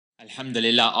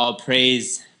Alhamdulillah, all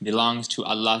praise belongs to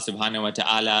Allah subhanahu wa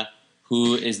ta'ala,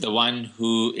 who is the one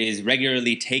who is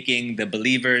regularly taking the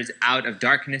believers out of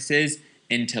darknesses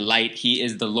into light. He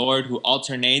is the Lord who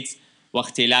alternates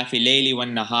وَاخْتِلَافِ اللَّيْلِ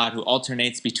وَالنَّهَارِ, who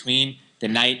alternates between the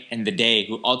night and the day,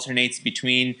 who alternates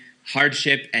between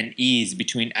hardship and ease,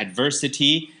 between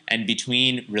adversity and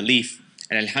between relief.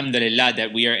 And alhamdulillah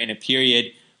that we are in a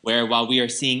period where while we are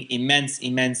seeing immense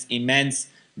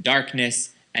darkness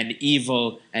and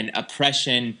evil and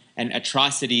oppression and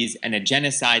atrocities and a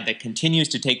genocide that continues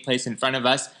to take place in front of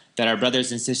us, that our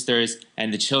brothers and sisters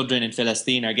and the children in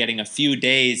Palestine are getting a few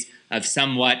days of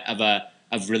somewhat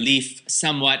of relief,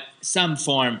 some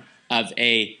form of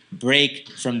a break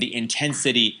from the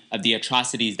intensity of the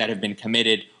atrocities that have been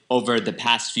committed over the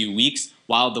past few weeks,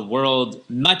 while the world,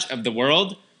 much of the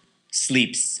world,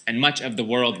 sleeps and much of the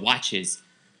world watches.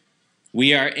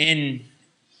 We are in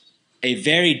a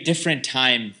very different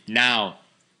time now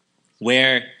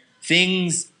where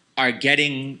things are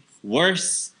getting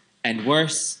worse and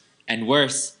worse and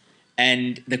worse.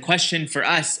 And the question for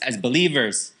us as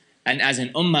believers and as an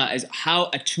ummah is, how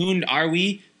attuned are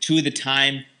we to the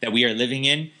time that we are living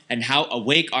in, and how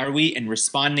awake are we in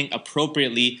responding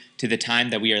appropriately to the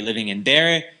time that we are living in?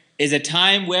 There is a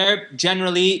time where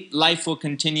generally life will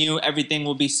continue, everything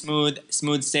will be smooth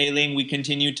sailing. We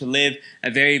continue to live a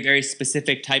very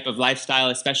specific type of lifestyle,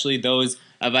 especially those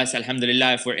of us,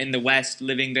 alhamdulillah, if we're in the West,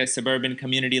 living the suburban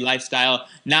community lifestyle,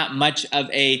 not much of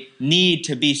a need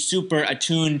to be super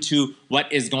attuned to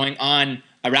what is going on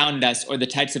around us, or the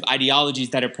types of ideologies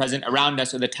that are present around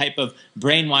us, or the type of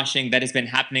brainwashing that has been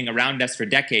happening around us for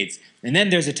decades. And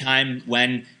then there's a time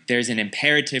when there's an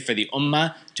imperative for the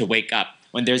ummah to wake up,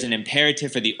 when there's an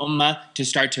imperative for the ummah to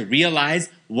start to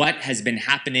realize what has been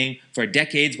happening for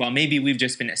decades, while maybe we've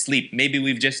just been asleep. Maybe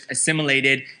we've just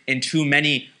assimilated in too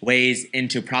many ways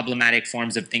into problematic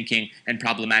forms of thinking and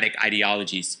problematic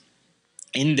ideologies.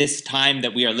 In this time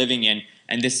that we are living in,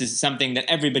 and this is something that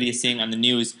everybody is seeing on the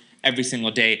news every single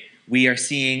day, we are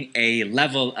seeing a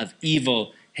level of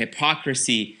evil,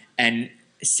 hypocrisy, and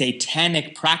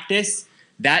satanic practice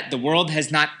that the world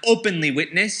has not openly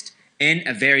witnessed in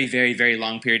a very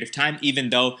long period of time, even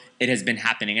though it has been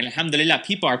happening. And alhamdulillah,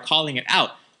 people are calling it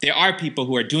out. There are people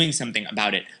who are doing something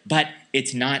about it, but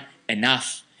it's not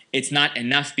enough. It's not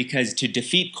enough, because to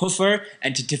defeat kufr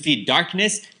and to defeat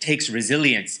darkness takes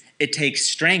resilience. It takes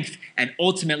strength, and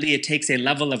ultimately it takes a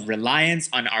level of reliance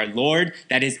on our Lord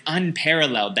that is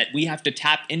unparalleled, that we have to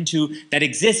tap into, that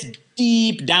exists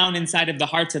deep down inside of the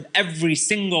hearts of every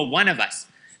single one of us,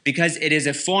 because it is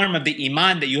a form of the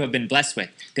iman that you have been blessed with.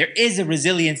 There is a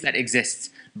resilience that exists,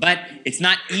 but it's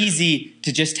not easy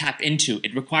to just tap into.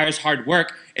 It requires hard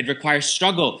work, it requires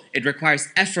struggle, it requires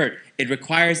effort, it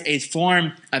requires a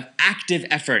form of active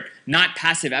effort, not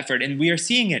passive effort. And we are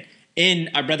seeing it in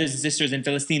our brothers and sisters in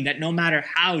Palestine, that no matter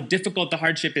how difficult the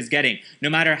hardship is getting, no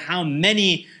matter how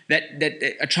many that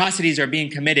atrocities are being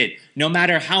committed, no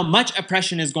matter how much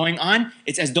oppression is going on,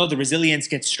 it's as though the resilience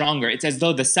gets stronger. It's as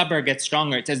though the sabr gets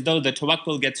stronger. It's as though the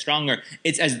tawakkul gets stronger.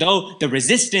 It's as though the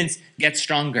resistance gets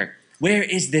stronger. Where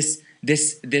is this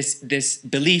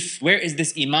belief? Where is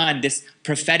this iman, this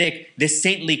prophetic, this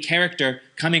saintly character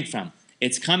coming from?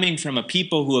 It's coming from a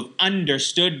people who have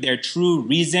understood their true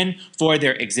reason for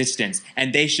their existence.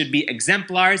 And they should be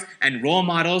exemplars and role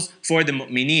models for the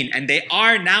mu'mineen. And they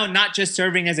are now not just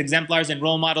serving as exemplars and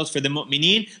role models for the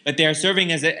mu'mineen, but they are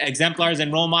serving as exemplars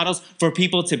and role models for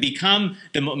people to become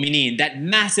the mu'mineen. That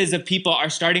masses of people are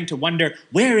starting to wonder,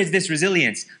 where is this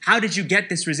resilience? How did you get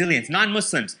this resilience?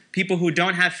 Non-Muslims, people who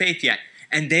don't have faith yet.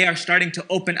 And they are starting to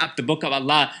open up the book of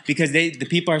Allah, because the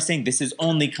people are saying this is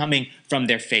only coming from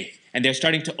their faith. And they're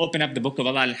starting to open up the book of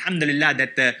Allah. Alhamdulillah,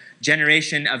 that the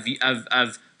generation of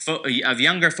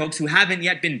younger folks who haven't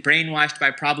yet been brainwashed by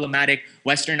problematic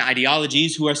Western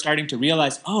ideologies, who are starting to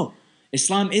realize, oh,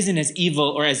 Islam isn't as evil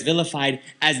or as vilified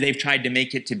as they've tried to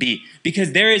make it to be.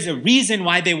 Because there is a reason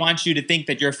why they want you to think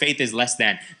that your faith is less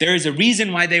than. There is a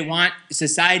reason why they want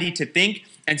society to think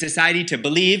and society to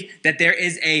believe that there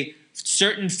is a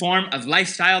certain form of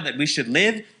lifestyle that we should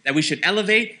live, that we should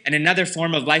elevate, and another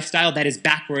form of lifestyle that is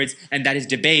backwards and that is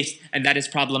debased and that is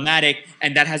problematic,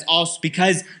 and that has also,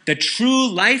 because the true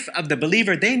life of the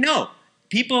believer, they know.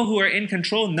 People who are in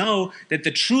control know that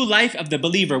the true life of the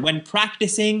believer, when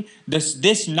practicing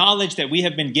this knowledge that we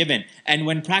have been given, and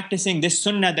when practicing this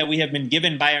sunnah that we have been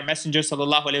given by our Messenger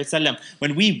sallallahu alaihi wasallam,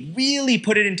 when we really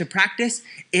put it into practice,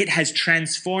 it has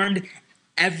transformed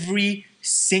every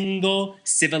single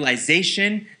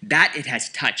civilization that it has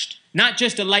touched. Not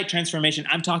just a light transformation,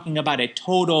 I'm talking about a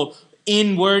total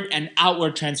inward and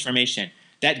outward transformation.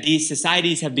 That these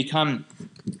societies have become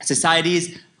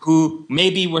societies who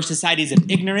maybe were societies of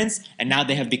ignorance, and now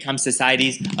they have become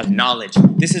societies of knowledge.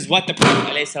 This is what the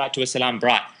Prophet ﷺ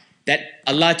brought. That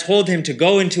Allah told him to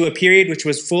go into a period which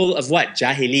was full of what?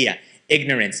 Jahiliyyah,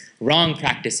 ignorance, wrong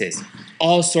practices,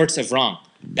 all sorts of wrong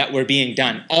that were being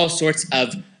done, all sorts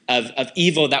of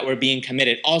evil that were being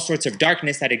committed, all sorts of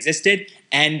darkness that existed.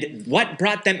 And what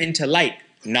brought them into light?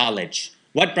 Knowledge.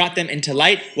 What brought them into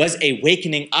light was a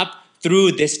wakening up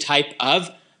through this type of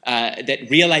that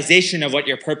realization of what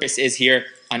your purpose is here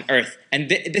on earth. And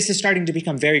this is starting to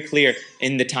become very clear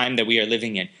in the time that we are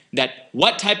living in. That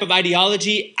what type of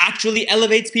ideology actually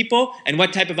elevates people and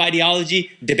what type of ideology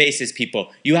debases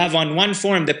people. You have on one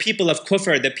form the people of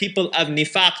kufr, the people of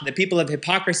nifaq, the people of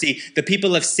hypocrisy, the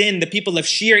people of sin, the people of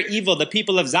sheer evil, the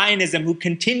people of Zionism who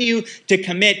continue to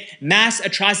commit mass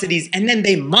atrocities, and then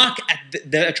they mock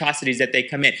at the atrocities that they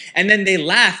commit. And then they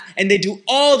laugh and they do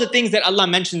all the things that Allah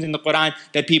mentions in the Quran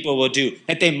that people will do.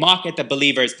 That they mock at the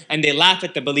believers and they laugh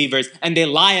at the believers and they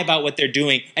lie about what they're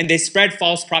doing and they spread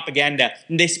false propaganda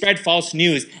and they spread false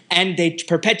news and they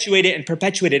perpetuate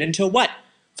it until what?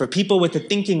 For people with a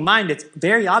thinking mind, it's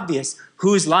very obvious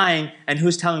who's lying and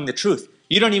who's telling the truth.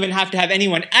 You don't even have to have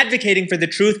anyone advocating for the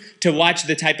truth to watch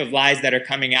the type of lies that are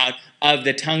coming out of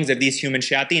the tongues of these human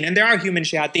shayateen. And there are human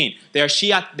shayateen. They are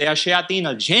shayateen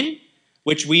al-jinn,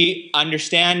 which we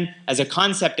understand as a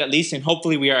concept at least, and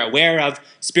hopefully we are aware of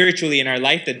spiritually in our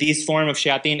life, that these form of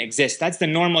shayateen exist. That's the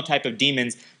normal type of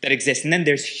demons that exist. And then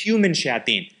there's human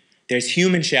shayateen. There's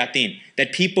human shayateen,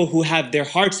 that people who have their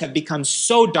hearts have become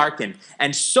so darkened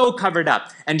and so covered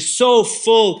up and so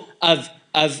full of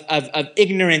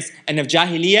ignorance and of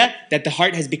jahiliyyah that the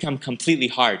heart has become completely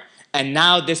hard. And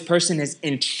now this person is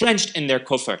entrenched in their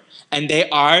kufr. And they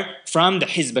are from the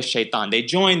hizb al-shaytan. They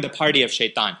join the party of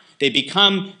shaitan. They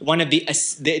become one of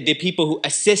the people who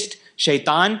assist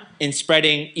shaitan in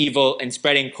spreading evil, in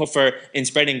spreading kufr, in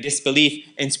spreading disbelief,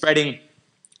 in spreading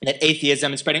that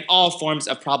atheism, and spreading all forms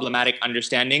of problematic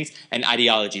understandings and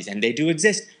ideologies. And they do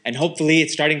exist. And hopefully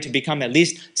it's starting to become at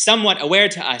least somewhat aware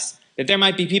to us that there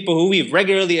might be people who we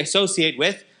regularly associate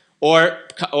with, or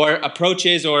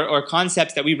approaches or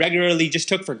concepts that we regularly just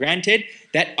took for granted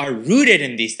that are rooted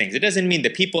in these things. It doesn't mean the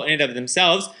people in and of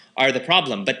themselves are the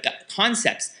problem, but the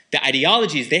concepts, the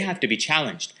ideologies, they have to be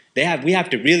challenged. We have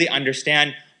to really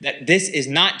understand that this is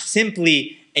not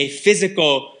simply a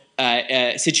physical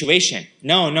situation.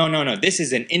 No. This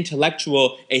is an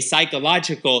intellectual, a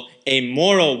psychological, a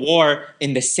moral war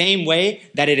in the same way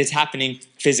that it is happening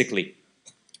physically.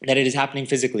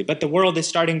 But the world is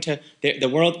starting to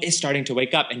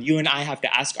wake up, and you and I have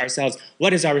to ask ourselves,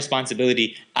 what is our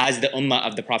responsibility as the ummah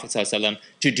of the Prophet ﷺ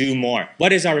to do more?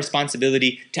 What is our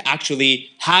responsibility to actually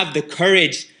have the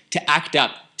courage to act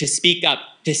up, to speak up,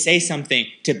 to say something,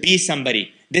 to be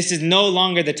somebody? This is no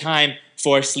longer the time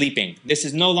for sleeping. This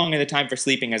is no longer the time for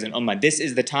sleeping as an ummah. This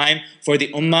is the time for the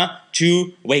ummah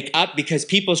to wake up, because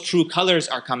people's true colors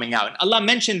are coming out. And Allah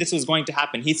mentioned this was going to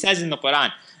happen. He says in the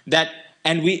Quran that,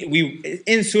 and we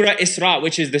in Surah Isra,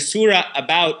 which is the surah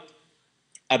about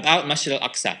Masjid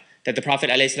al-Aqsa, that the Prophet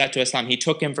ﷺ, he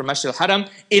took him from Masjid al-Haram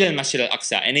ila Masjid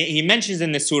al-Aqsa. And he mentions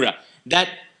in the surah that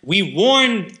we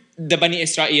warned the Bani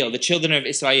Israel, the children of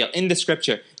Israel, in the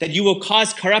scripture, that you will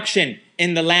cause corruption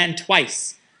in the land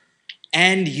twice.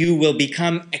 And you will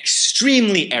become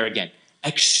extremely arrogant,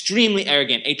 a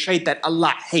trait that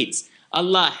Allah hates.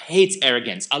 Allah hates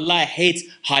arrogance. Allah hates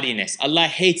haughtiness. Allah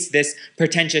hates this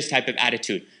pretentious type of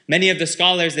attitude. Many of the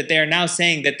scholars that they are now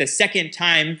saying that the second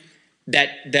time that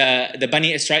the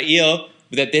Bani Israel,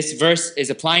 that this verse is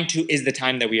applying to, is the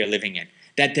time that we are living in.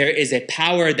 That there is a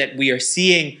power that we are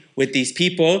seeing with these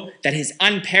people that is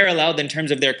unparalleled in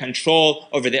terms of their control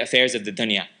over the affairs of the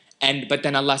dunya. But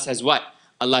then Allah says what?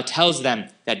 Allah tells them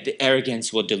that the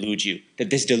arrogance will delude you, that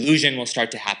this delusion will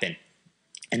start to happen.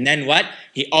 And then what?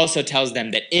 He also tells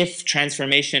them that if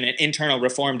transformation and internal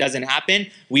reform doesn't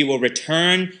happen, we will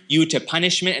return you to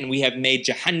punishment, and we have made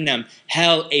Jahannam,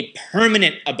 hell, a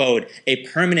permanent abode, a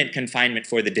permanent confinement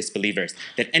for the disbelievers.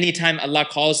 That anytime Allah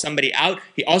calls somebody out,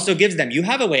 He also gives them, you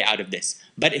have a way out of this.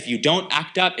 But if you don't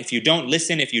act up, if you don't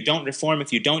listen, if you don't reform,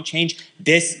 if you don't change,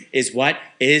 this is what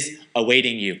is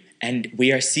awaiting you. And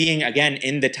we are seeing again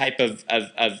in the type of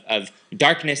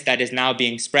darkness that is now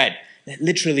being spread. That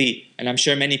literally, and I'm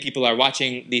sure many people are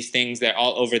watching these things, they're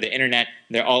all over the internet,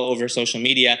 they're all over social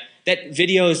media, that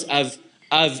videos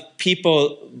of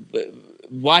people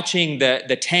watching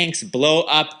the tanks blow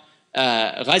up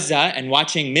Gaza and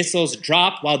watching missiles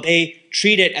drop while they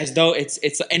treat it as though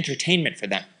it's entertainment for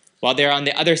them. While they're on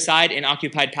the other side in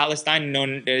occupied Palestine,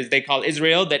 known as they call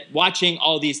Israel, that watching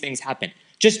all these things happen.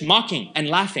 Just mocking and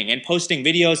laughing and posting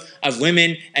videos of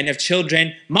women and of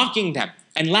children, mocking them.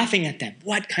 and laughing at them.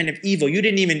 What kind of evil? You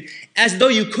didn't even, as though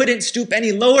you couldn't stoop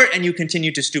any lower, and you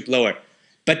continue to stoop lower.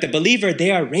 But the believer,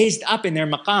 they are raised up in their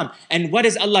maqam. And what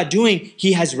is Allah doing?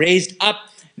 He has raised up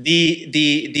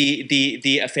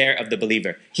the affair of the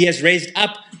believer. He has raised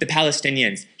up the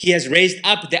Palestinians. He has raised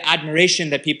up the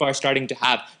admiration that people are starting to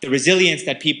have, the resilience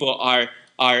that people are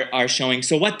showing.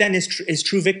 So what then is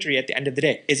true victory at the end of the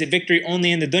day? Is it victory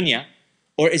only in the dunya,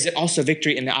 or is it also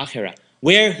victory in the akhirah?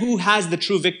 Who has the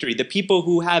true victory? The people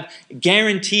who have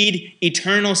guaranteed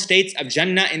eternal states of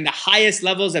Jannah in the highest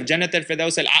levels of Jannat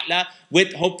al-Firdaus al-A'la,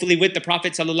 hopefully with the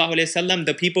Prophet sallallahu alaihi wasallam,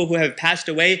 the people who have passed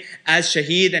away as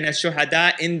shaheed and as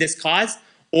shuhada in this cause,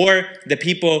 or the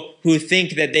people who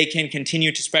think that they can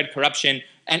continue to spread corruption,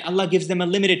 and Allah gives them a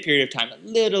limited period of time, a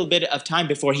little bit of time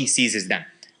before He seizes them.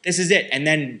 This is it. And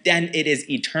then it is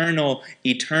eternal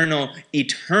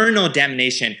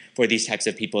damnation for these types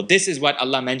of people. This is what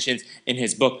Allah mentions in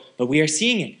His book. But we are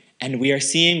seeing it. And we are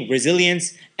seeing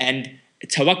resilience and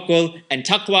tawakkul and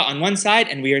taqwa on one side,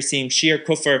 and we are seeing sheer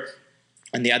kufr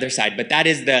on the other side. But that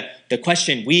is the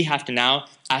question we have to now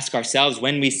ask ourselves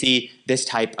when we see this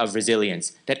type of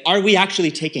resilience. That are we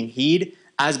actually taking heed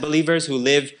as believers who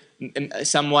live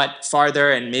somewhat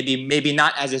farther and maybe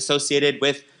not as associated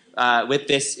with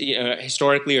this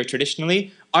historically or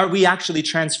traditionally? Are we actually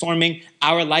transforming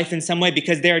our life in some way?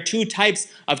 Because there are two types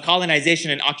of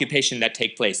colonization and occupation that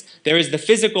take place. There is the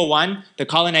physical one, the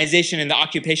colonization and the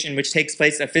occupation which takes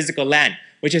place of physical land,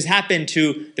 which has happened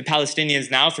to the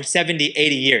Palestinians now for 70,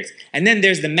 80 years. And then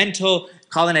there's the mental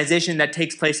colonization that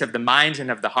takes place of the minds and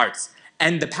of the hearts.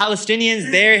 And the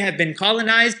Palestinians there have been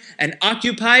colonized and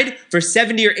occupied for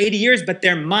 70 or 80 years, but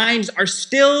their minds are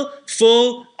still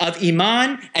full of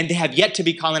iman, and they have yet to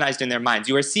be colonized in their minds.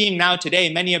 You are seeing now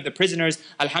today many of the prisoners,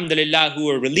 alhamdulillah, who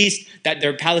were released, that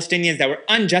they're Palestinians that were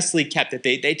unjustly kept, that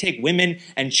they take women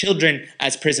and children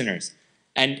as prisoners.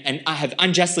 And I have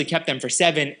unjustly kept them for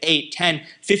 7, 8, 10,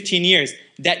 15 years,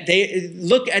 that they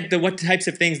look at what types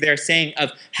of things they're saying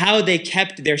of how they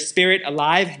kept their spirit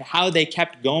alive and how they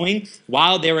kept going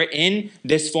while they were in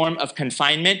this form of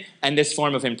confinement and this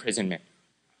form of imprisonment.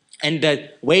 And the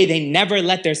way they never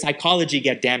let their psychology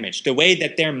get damaged, the way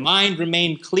that their mind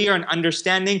remained clear and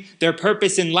understanding their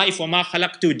purpose in life. وَمَا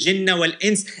خَلَقْتُ الْجِنَّ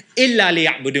وَالْإِنسِ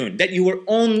إِلَّا لِيَعْبُدُونَ. That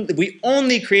we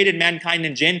only created mankind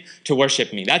and jinn to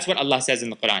worship me. That's what Allah says in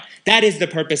the Quran. That is the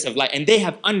purpose of life. And they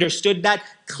have understood that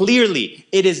clearly.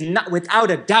 It is not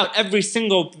without a doubt. Every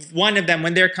single one of them,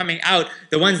 when they're coming out,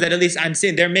 the ones that at least I'm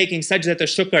seeing, they're making sajdat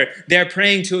al-shukr. They're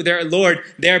praying to their Lord.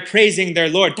 They're praising their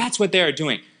Lord. That's what they are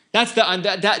doing. That's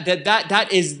that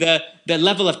is the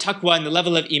level of taqwa and the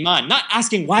level of iman. Not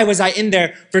asking, why was I in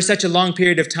there for such a long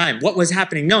period of time? What was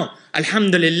happening? No.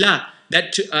 Alhamdulillah.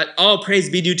 All praise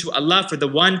be due to Allah for the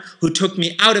one who took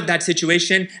me out of that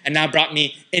situation and now brought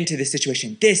me into this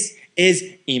situation. This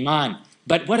is iman.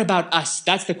 But what about us?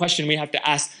 That's the question we have to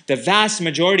ask. The vast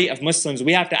majority of Muslims,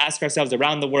 we have to ask ourselves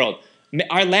around the world.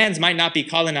 Our lands might not be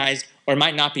colonized or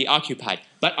might not be occupied,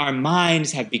 but our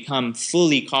minds have become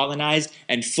fully colonized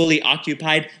and fully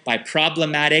occupied by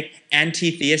problematic,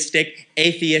 anti-theistic,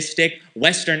 atheistic,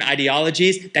 Western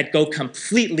ideologies that go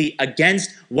completely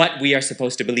against what we are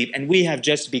supposed to believe. And we have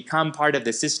just become part of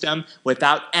the system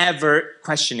without ever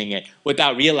questioning it,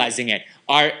 without realizing it.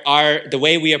 The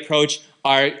way we approach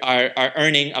our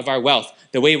earning of our wealth,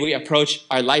 the way we approach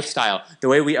our lifestyle, the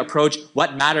way we approach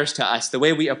what matters to us, the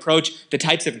way we approach the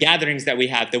types of gatherings that we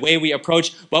have, the way we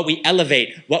approach what we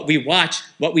elevate, what we watch,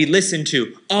 what we listen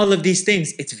to, all of these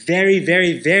things. It's very,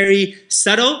 very, very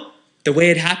subtle, the way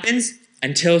it happens,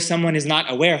 until someone is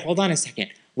not aware. Hold on a second.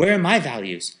 Where are my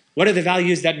values? What are the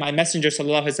values that my Messenger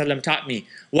ﷺ taught me?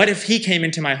 What if he came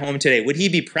into my home today? Would he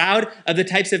be proud of the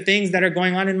types of things that are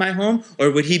going on in my home?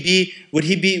 Or would he be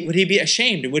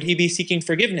ashamed? Would he be seeking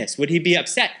forgiveness? Would he be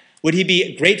upset? Would he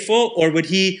be grateful? Or would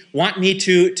he want me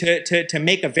to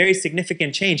make a very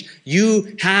significant change?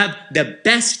 You have the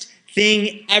best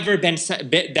thing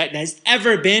that has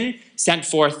ever been sent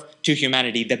forth to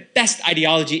humanity. The best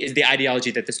ideology is the ideology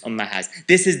that this ummah has.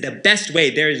 This is the best way.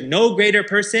 There is no greater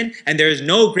person and there is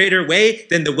no greater way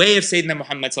than the way of Sayyidina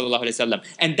Muhammad sallallahu alaihi wasallam.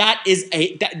 And that is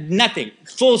nothing.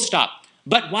 Full stop.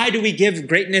 But why do we give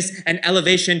greatness and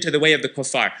elevation to the way of the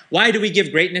kuffar? Why do we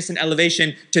give greatness and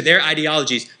elevation to their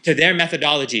ideologies, to their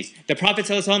methodologies? The Prophet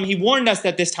ﷺ, he warned us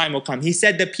that this time will come. He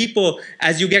said the people,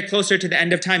 as you get closer to the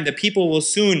end of time, the people will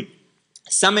soon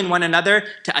summon one another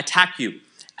to attack you.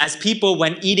 As people,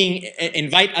 when eating,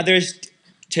 invite others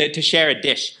to share a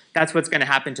dish. That's what's going to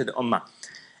happen to the ummah.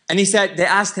 And they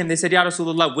asked him, they said, Ya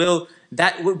Rasulullah,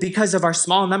 because of our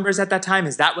small numbers at that time,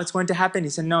 is that what's going to happen? He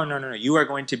said, no. You are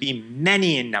going to be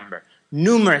many in number.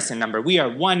 numerous in number. We are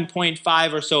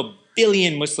 1.5 or so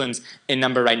billion Muslims in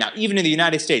number right now. Even in the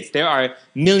United States, there are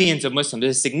millions of Muslims.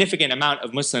 There's a significant amount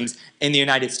of Muslims in the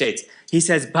United States. He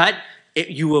says, but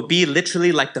you will be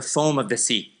literally like the foam of the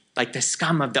sea, like the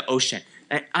scum of the ocean,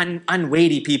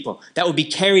 unweighty people that will be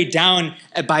carried down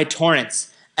by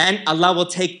torrents. And Allah will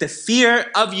take the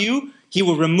fear of you, He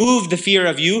will remove the fear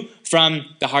of you from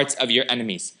the hearts of your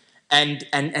enemies. And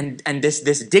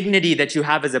this dignity that you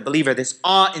have as a believer, this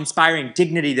awe-inspiring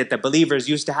dignity that the believers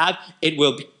used to have, it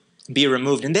will be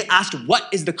removed. And they asked, what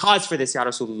is the cause for this, Ya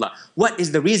Rasulullah? What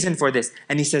is the reason for this?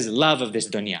 And he says, love of this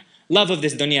dunya. Love of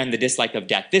this dunya and the dislike of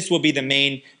death. This will be the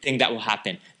main thing that will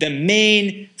happen. The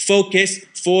main focus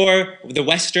for the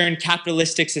Western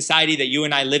capitalistic society that you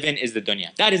and I live in is the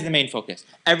dunya. That is the main focus.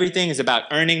 Everything is about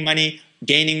earning money,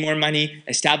 gaining more money,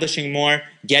 establishing more,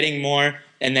 getting more,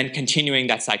 and then continuing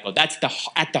that cycle. That's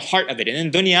at the heart of it. And in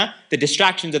dunya, the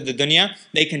distractions of the dunya,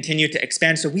 they continue to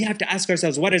expand. So we have to ask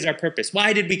ourselves, what is our purpose?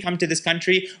 Why did we come to this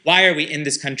country? Why are we in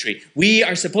this country? We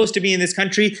are supposed to be in this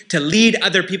country to lead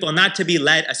other people, not to be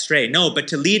led astray. No, but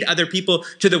to lead other people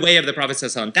to the way of the Prophet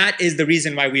ﷺ. That is the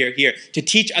reason why we are here. To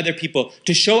teach other people,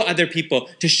 to show other people,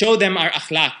 to show them our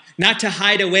akhlaq. Not to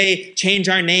hide away, change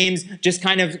our names, just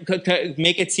kind of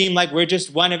make it seem like we're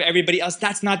just one of everybody else.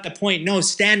 That's not the point. No,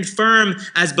 stand firm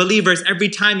as believers. Every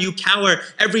time you cower,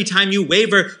 every time you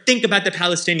waver, think about the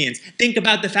Palestinians. Think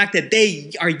about the fact that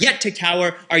they are yet to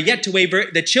cower, are yet to waver.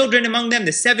 The children among them,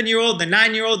 the 7-year-old, the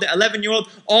 9-year-old, the 11-year-old,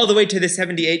 all the way to the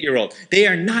 78-year-old. They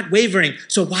are not wavering.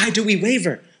 So why do we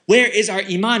waver? Where is our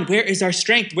iman? Where is our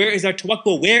strength? Where is our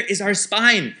tawakkul? Where is our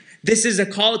spine? This is a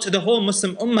call to the whole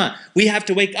Muslim ummah. We have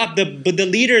to wake up. The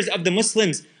leaders of the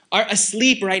Muslims are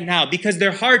asleep right now because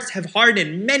their hearts have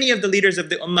hardened. Many of the leaders of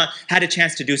the ummah had a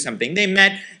chance to do something. They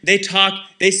met, they talked,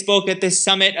 they spoke at this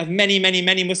summit of many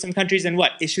Muslim countries, and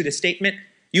what? Issued a statement.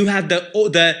 You have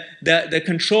the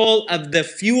control of the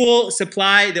fuel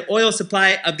supply, the oil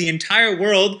supply of the entire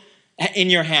world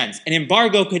in your hands. An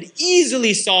embargo could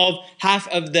easily solve half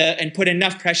of and put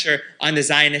enough pressure on the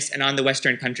Zionists and on the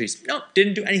Western countries. No,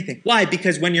 didn't do anything. Why?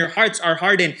 Because when your hearts are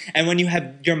hardened and when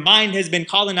your mind has been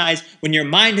colonized, when your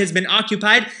mind has been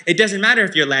occupied, it doesn't matter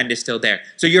if your land is still there.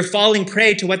 So you're falling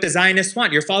prey to what the Zionists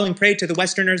want. You're falling prey to the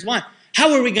Westerners want.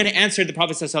 How are we going to answer the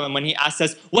Prophet ﷺ when he asks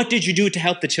us, what did you do to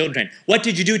help the children? What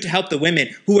did you do to help the women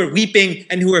who were weeping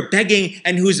and who were begging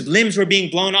and whose limbs were being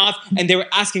blown off and they were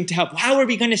asking to help? How are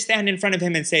we going to stand in front of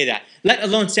him and say that? Let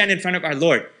alone stand in front of our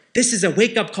Lord. This is a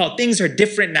wake-up call. Things are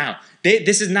different now.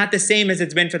 This is not the same as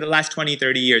it's been for the last 20,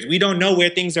 30 years. We don't know where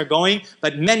things are going,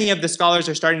 but many of the scholars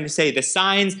are starting to say the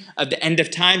signs of the end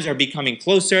of times are becoming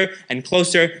closer and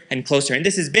closer and closer. And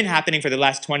this has been happening for the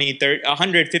last 20, 30,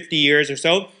 150 years or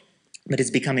so. But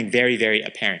it's becoming very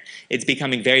apparent. It's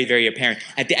becoming very apparent.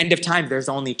 At the end of time, there's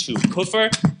only two, kufr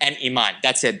and iman.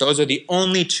 That's it. Those are the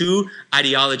only two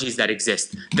ideologies that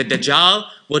exist. The Dajjal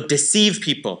will deceive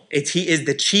people. He is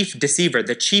the chief deceiver,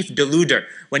 the chief deluder.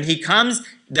 When he comes,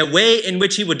 the way in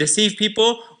which he will deceive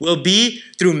people will be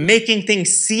through making things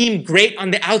seem great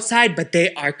on the outside, but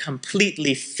they are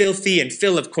completely filthy and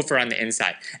full of kufr on the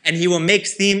inside. And he will make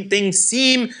things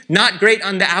seem not great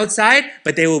on the outside,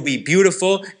 but they will be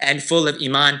beautiful and full of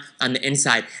iman on the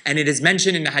inside. And it is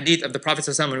mentioned in the hadith of the Prophet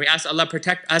ﷺ, when we ask Allah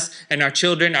protect us and our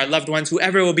children, our loved ones,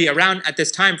 whoever will be around at this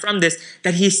time from this,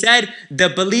 that he said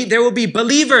there will be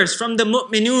believers from the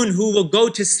mu'minun who will go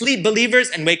to sleep believers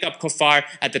and wake up kuffar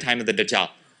at the time of the Dajjal.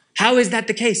 How is that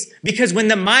the case? Because when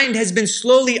the mind has been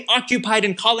slowly occupied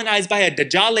and colonized by a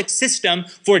Dajjalic system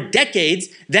for decades,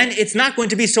 then it's not going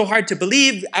to be so hard to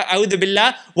believe, a'udhu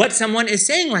billah, what someone is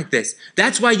saying like this.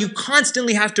 That's why you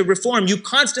constantly have to reform, you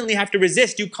constantly have to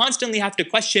resist, you constantly have to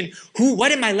question,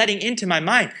 what am I letting into my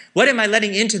mind? What am I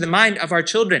letting into the mind of our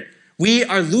children? We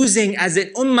are losing as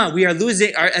an ummah, we are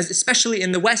losing, especially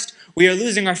in the West, we are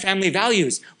losing our family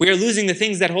values. We are losing the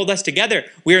things that hold us together.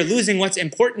 We are losing what's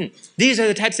important. These are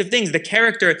the types of things, the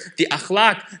character, the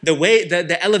akhlaq, the way,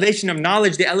 the elevation of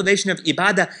knowledge, the elevation of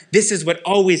ibadah. This is what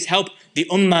always helped the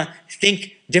ummah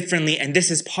think differently, and this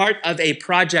is part of a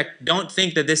project. Don't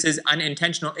think that this is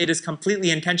unintentional. It is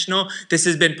completely intentional. This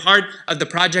has been part of the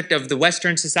project of the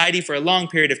Western society for a long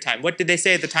period of time. What did they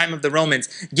say at the time of the Romans?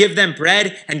 Give them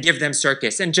bread and give them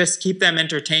circus, and just keep them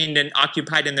entertained and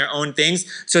occupied in their own things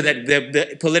so that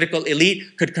the political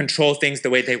elite could control things the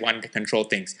way they wanted to control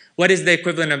things. What is the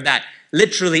equivalent of that?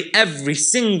 literally every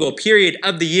single period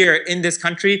of the year in this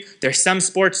country, there's some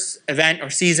sports event or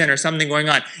season or something going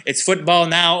on. It's football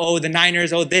now, oh, the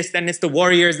Niners, oh, this, then it's the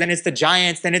Warriors, then it's the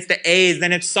Giants, then it's the A's,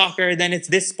 then it's soccer, then it's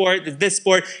this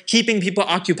sport, keeping people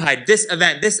occupied, this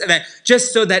event,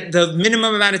 just so that the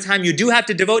minimum amount of time you do have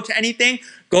to devote to anything,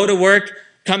 go to work,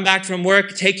 come back from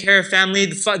work, take care of family,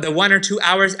 the 1 or 2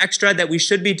 hours extra that we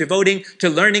should be devoting to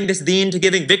learning this deen, to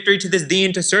giving victory to this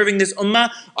deen, to serving this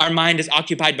ummah, our mind is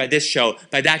occupied by this show,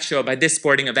 by that show, by this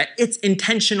sporting event. It's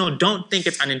intentional. Don't think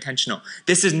it's unintentional.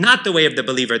 This is not the way of the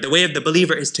believer. The way of the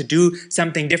believer is to do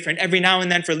something different every now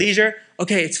and then for leisure.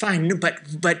 Okay, it's fine.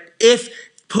 But if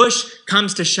push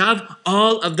comes to shove,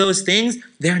 all of those things,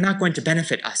 they're not going to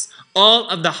benefit us. All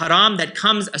of the haram that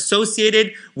comes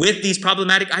associated with these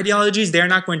problematic ideologies, they're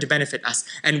not going to benefit us.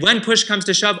 And when push comes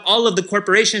to shove, all of the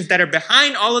corporations that are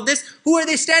behind all of this, who are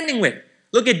they standing with?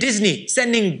 Look at Disney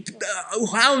sending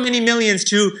how many millions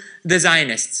to the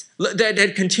Zionists.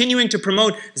 They're continuing to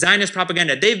promote Zionist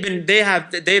propaganda.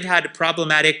 They've had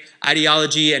problematic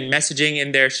ideology and messaging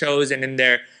in their shows and in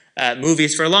their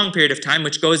movies for a long period of time,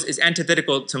 which is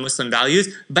antithetical to Muslim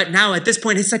values. But now at this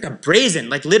point, it's like a brazen,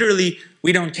 like literally,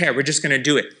 we don't care. We're just going to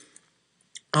do it.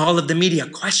 All of the media,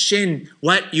 question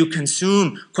what you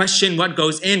consume, question what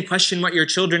goes in, question what your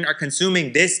children are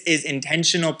consuming. This is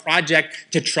intentional project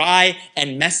to try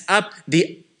and mess up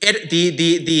the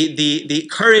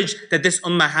courage that this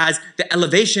ummah has, the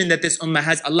elevation that this ummah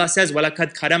has. Allah says,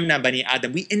 وَلَقَدْ كَرَمْنَا بَنِي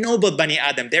Adam. We ennobled Bani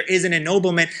Adam. There is an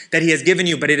ennoblement that He has given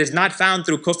you, but it is not found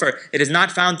through kufr. It is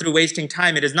not found through wasting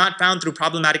time. It is not found through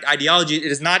problematic ideology.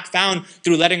 It is not found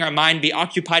through letting our mind be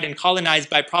occupied and colonized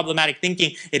by problematic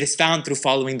thinking. It is found through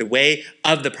following the way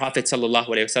of the Prophet sallallahu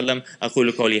alaihi wasallam.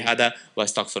 أقول قولي هذا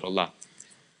وأستغفر الله.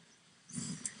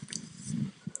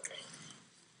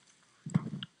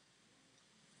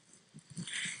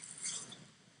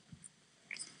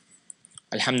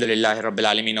 الحمد لله رب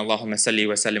العالمين اللهم صل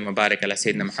وسلم وبارك على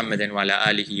سيدنا محمد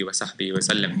وعلى آله وصحبه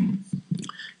وسلم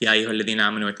يا أيها الذين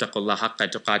آمنوا اتقوا الله حق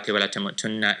تقاته ولا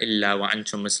تموتن إلا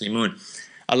وأنتم مسلمون.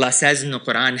 Allah says in the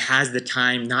Quran, has the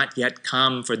time not yet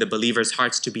come for the believers'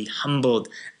 hearts to be humbled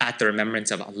at the remembrance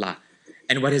of Allah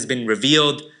and what has been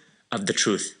revealed of the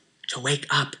truth, to wake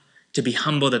up, to be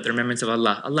humbled at the remembrance of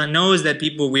Allah. Allah knows that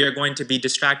we are going to be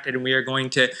distracted and we are going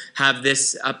to have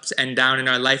this ups and down in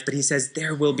our life, but He says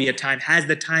there will be a time. Has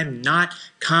the time not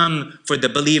come for the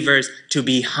believers to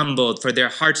be humbled, for their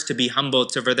hearts to be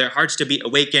humbled, for their hearts to be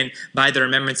awakened by the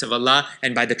remembrance of Allah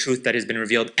and by the truth that has been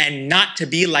revealed, and not to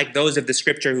be like those of the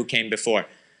scripture who came before,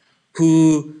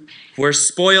 who were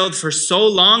spoiled for so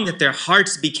long that their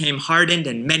hearts became hardened,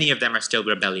 and many of them are still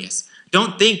rebellious.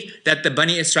 Don't think that the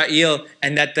Bani Israel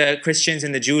and that the Christians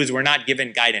and the Jews were not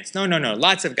given guidance. No.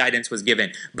 Lots of guidance was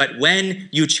given. But when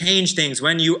you change things,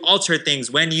 when you alter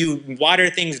things, when you water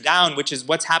things down, which is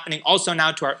what's happening also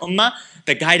now to our ummah,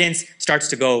 the guidance starts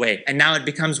to go away. And now it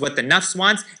becomes what the nafs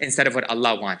wants instead of what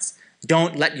Allah wants.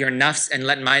 Don't let your nafs and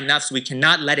let my nafs, we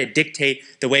cannot let it dictate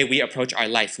the way we approach our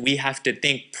life. We have to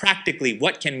think practically,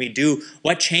 what can we do?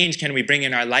 What change can we bring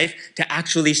in our life to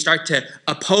actually start to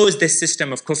oppose this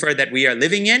system of kufr that we are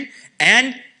living in,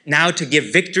 and now to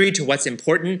give victory to what's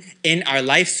important in our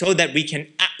life so that we can,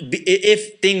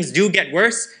 if things do get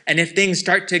worse, and if things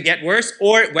start to get worse,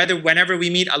 or whenever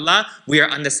we meet Allah, we are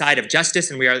on the side of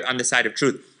justice and we are on the side of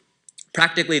truth.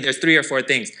 Practically, there's 3 or 4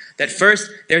 things. That first,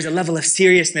 there's a level of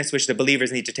seriousness which the believers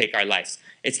need to take our lives.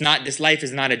 This life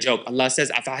is not a joke. Allah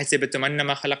says,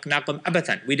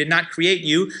 we did not create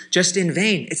you just in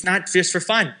vain. It's not just for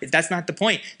fun. That's not the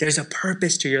point. There's a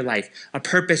purpose to your life, a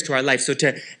purpose to our life. So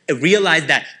to realize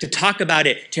that, to talk about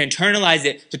it, to internalize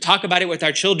it, to talk about it with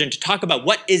our children, to talk about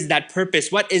what is that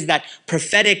purpose, what is that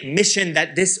prophetic mission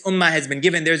that this ummah has been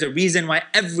given. There's a reason why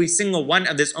every single one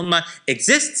of this ummah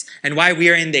exists and why we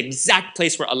are in the exact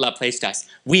place where Allah placed us.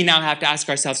 We now have to ask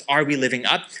ourselves, are we living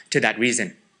up to that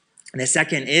reason? And the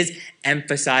second is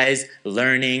emphasize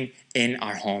learning in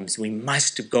our homes. We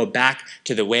must go back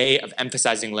to the way of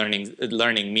emphasizing learning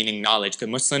meaning knowledge. The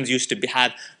Muslims used to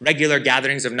have regular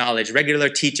gatherings of knowledge, regular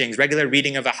teachings, regular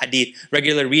reading of a hadith,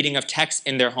 regular reading of texts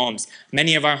in their homes.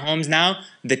 Many of our homes now,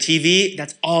 the TV,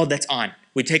 that's all that's on.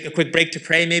 We take a quick break to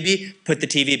pray maybe, put the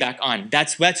TV back on.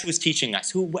 That's who's teaching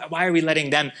us. Why are we letting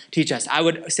them teach us? I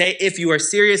would say if you are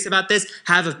serious about this,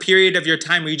 have a period of your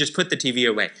time where you just put the TV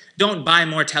away. Don't buy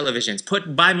more televisions.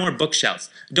 Buy more bookshelves.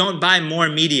 Don't buy more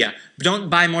media. Don't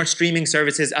buy more streaming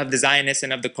services of the Zionists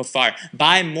and of the kuffar.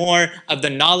 Buy more of the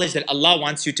knowledge that Allah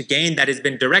wants you to gain that has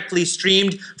been directly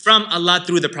streamed from Allah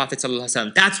through the Prophet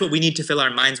ﷺ. That's what we need to fill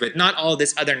our minds with, not all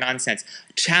this other nonsense.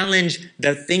 Challenge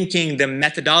the thinking, the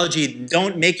methodology. Don't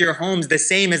don't make your homes the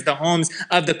same as the homes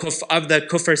of the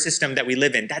kufr system that we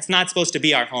live in. That's not supposed to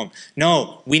be our home.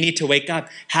 No, we need to wake up,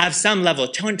 have some level,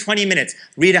 20 minutes,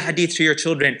 read a hadith to your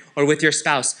children or with your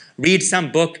spouse, read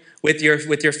some book with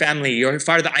your family, your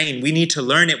fard ayn. We need to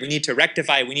learn it, we need to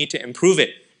rectify it, we need to improve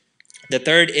it. The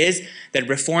third is that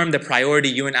reform the priority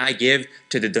you and I give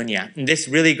to the dunya. And this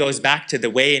really goes back to the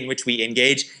way in which we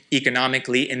engage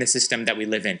economically in the system that we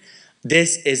live in.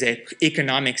 This is an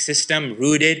economic system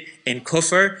rooted in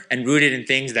kufr and rooted in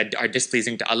things that are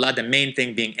displeasing to Allah, the main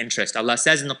thing being interest. Allah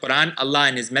says in the Quran, Allah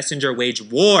and His Messenger wage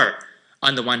war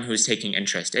on the one who's taking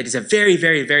interest. It is a very,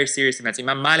 very, very serious offense.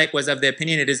 Imam Malik was of the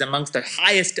opinion it is amongst the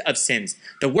highest of sins,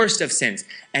 the worst of sins.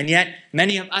 And yet,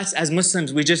 many of us as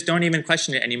Muslims, we just don't even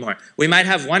question it anymore. We might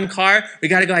have one car, we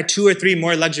gotta go buy 2 or 3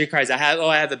 more luxury cars. I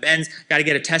have a Benz, gotta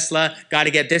get a Tesla, gotta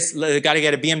get this, gotta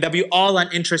get a BMW, all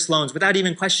on interest loans without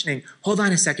even questioning, hold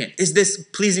on a second, is this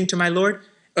pleasing to my Lord?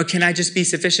 Or can I just be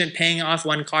sufficient paying off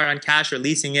one car on cash or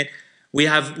leasing it? We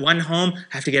have one home,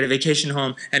 have to get a vacation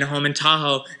home and a home in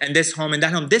Tahoe and this home and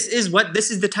that home. This is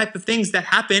the type of things that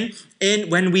happen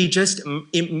when we just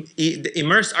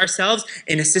immerse ourselves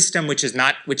in a system which is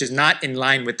not in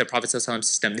line with the Prophet ﷺ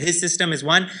system. His system is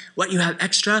one, what you have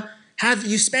extra, have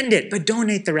you spend it, but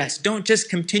donate the rest. Don't just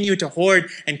continue to hoard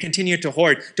and continue to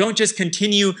hoard. Don't just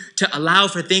continue to allow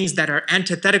for things that are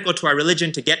antithetical to our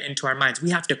religion to get into our minds. We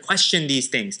have to question these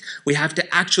things. We have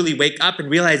to actually wake up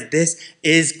and realize this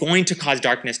is going to cause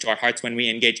darkness to our hearts when we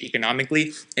engage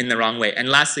economically in the wrong way. And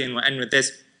lastly, and we'll end with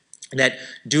this, that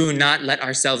do not let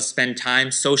ourselves spend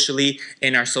time socially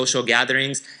in our social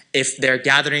gatherings. If there are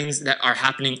gatherings that are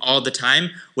happening all the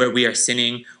time where we are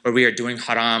sinning, or we are doing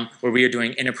haram, or we are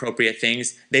doing inappropriate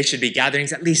things, they should be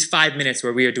gatherings at least 5 minutes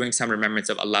where we are doing some remembrance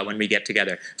of Allah when we get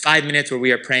together. 5 minutes where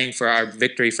we are praying for our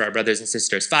victory for our brothers and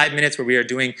sisters. 5 minutes where we are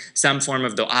doing some form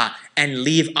of dua, and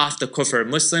leave off the kufr.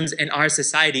 Muslims in our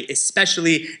society,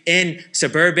 especially in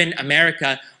suburban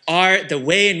America, are the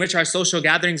way in which our social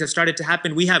gatherings have started to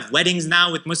happen. We have weddings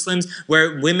now with Muslims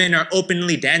where women are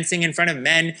openly dancing in front of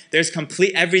men. There's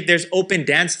open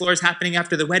dance floors happening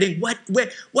after the wedding. What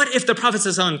if the Prophet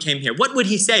ﷺ came here? What would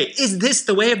he say? Is this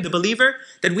the way of the believer?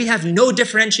 That we have no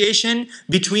differentiation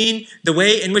between the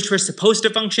way in which we're supposed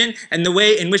to function and the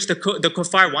way in which the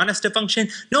kuffar want us to function?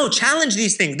 No, challenge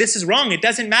these things. This is wrong. It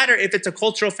doesn't matter if it's a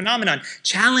cultural phenomenon.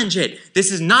 Challenge it.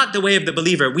 This is not the way of the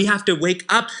believer. We have to wake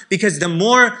up, because the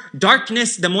more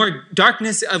darkness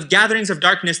of gatherings of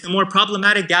darkness, the more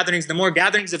problematic gatherings, the more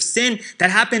gatherings of sin that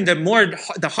happen, the more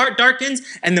the heart darkens,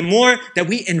 and the more that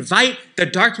we invite the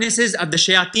darknesses of the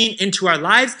shayateen into our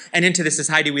lives and into the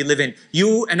society we live in.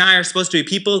 You and I are supposed to be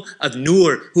people of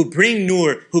nur, who bring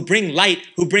light,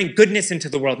 who bring goodness into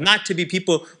the world, not to be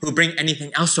people who bring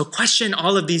anything else. So question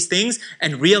all of these things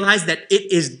and realize that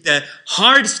it is the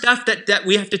hard stuff that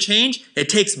we have to change. It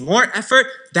takes more effort.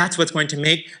 That's what's going to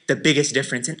make the biggest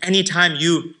difference. And anytime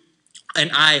you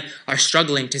and I are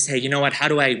struggling to say, you know what, how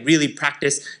do I really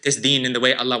practice this deen in the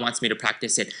way Allah wants me to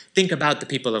practice it? Think about the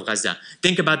people of Gaza.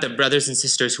 Think about the brothers and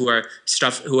sisters who are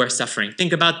suffering.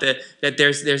 Think about that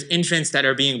there's infants that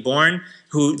are being born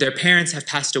who their parents have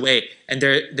passed away, and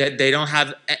they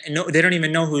don't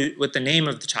even know what the name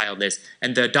of the child is.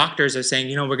 And the doctors are saying,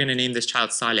 you know, we're going to name this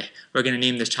child Saleh. We're going to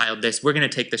name this child this. We're going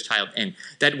to take this child in.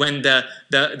 That when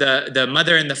the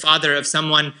mother and the father of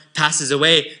someone passes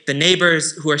away, the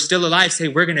neighbors who are still alive say,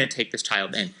 we're going to take this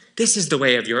child in. This is the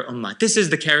way of your ummah. This is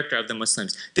the character of the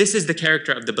Muslims. This is the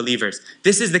character of the believers.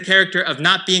 This is the character of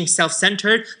not being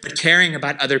self-centered, but caring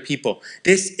about other people.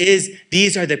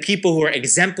 These are the people who are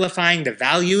exemplifying the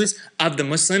values of the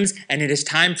Muslims, and it is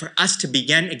time for us to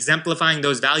begin exemplifying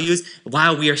those values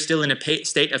while we are still in a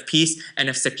state of peace and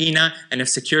of sakina and of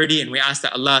security. And we ask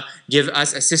that Allah give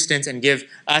us assistance and give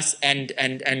us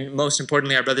and most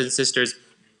importantly our brothers and sisters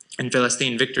in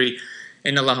Palestine victory.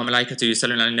 إن الله وملائكته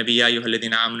يصلون على النبي يا أيها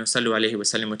الذين آمنوا صلوا عليه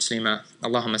وسلموا تسليما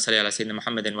اللهم صل على سيدنا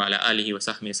محمد وعلى آله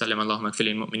وصحبه وسلم اللهم اغفر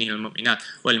للمؤمنين والمؤمنات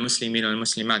والمسلمين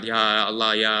والمسلمات يا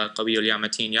Allah يا قوي يا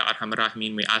متين يا أرحم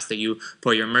الراحمين. We ask that you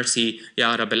pour your mercy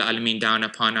Ya Rabbil Alameen down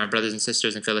upon our brothers and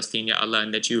sisters in Palestine, Ya Allah,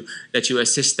 and that you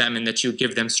assist them, and that you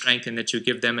give them strength, and that you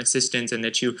give them assistance, and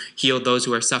that you heal those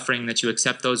who are suffering, that you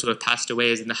accept those who have passed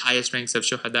away as in the highest ranks of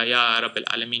shuhada Ya Rabbil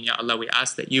Alameen. Ya Allah, we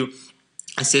ask that you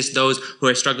assist those who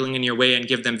are struggling in your way and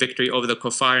give them victory over the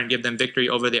kuffar and give them victory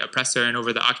over the oppressor and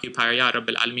over the occupier. Ya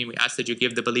Rabbil Alameen, we ask that you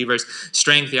give the believers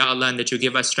strength, Ya Allah, and that you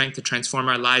give us strength to transform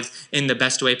our lives in the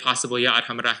best way possible. Ya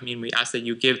Arhamar Rahimeen, we ask that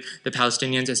you give the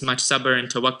Palestinians as much sabr and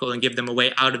tawakkul and give them a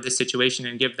way out of this situation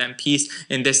and give them peace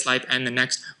in this life and the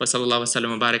next. Wa sallallahu wa sallam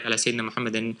wa barak ala Sayyidina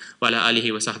Muhammadin wa ala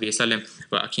alihi wa sahbihi wa sallam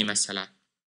wa aqim as-salat.